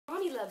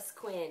loves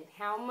Quinn?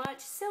 How much?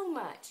 So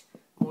much.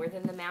 More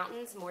than the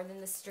mountains, more than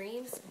the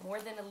streams, more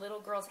than a little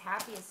girl's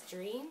happiest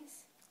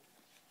dreams.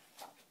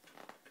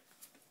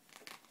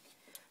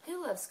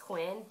 Who loves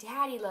Quinn?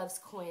 Daddy loves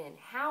Quinn.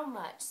 How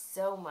much?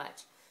 So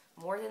much.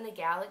 More than the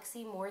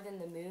galaxy, more than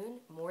the moon,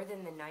 more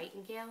than the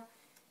nightingale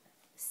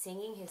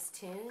singing his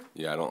tune.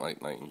 Yeah, I don't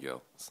like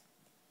nightingales,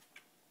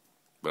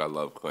 but I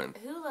love Quinn.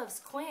 Who loves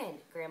Quinn?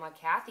 Grandma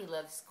Kathy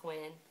loves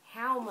Quinn.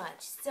 How much?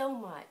 So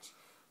much.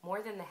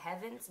 More than the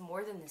heavens,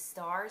 more than the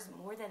stars,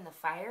 more than the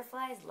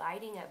fireflies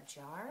lighting up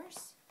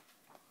jars.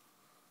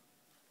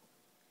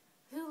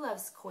 Who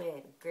loves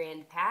Quinn?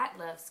 Grand Pat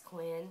loves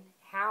Quinn.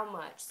 How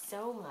much?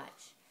 So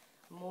much.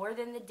 More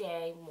than the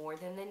day, more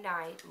than the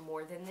night,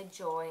 more than the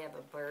joy of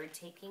a bird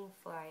taking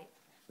flight.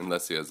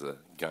 Unless he has a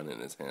gun in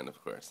his hand,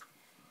 of course.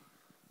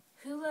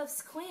 Who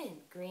loves Quinn?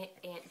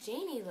 Aunt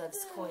Janie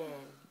loves Quinn.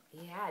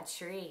 Yeah,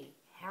 tree.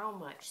 How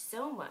much?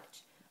 So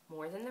much.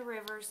 More than the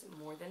rivers,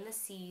 more than the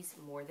seas,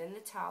 more than the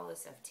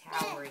tallest of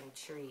towering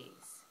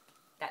trees.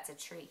 That's a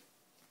tree.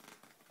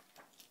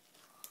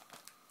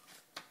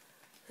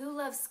 Who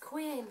loves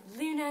Quinn?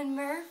 Luna and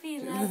Murphy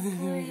love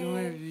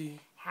Quinn.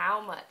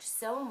 How much?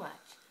 So much.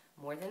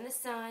 More than the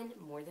sun,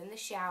 more than the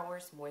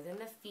showers, more than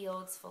the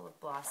fields full of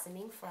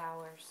blossoming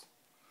flowers.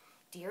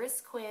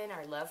 Dearest Quinn,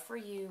 our love for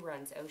you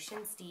runs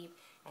oceans deep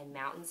and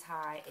mountains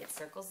high. It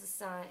circles the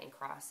sun and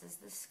crosses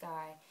the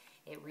sky.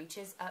 It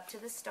reaches up to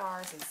the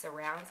stars and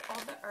surrounds all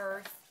the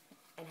earth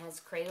and has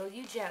cradled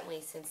you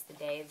gently since the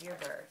day of your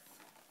birth.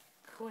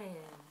 Quinn.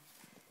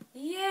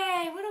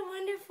 Yay, what a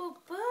wonderful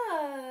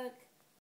book.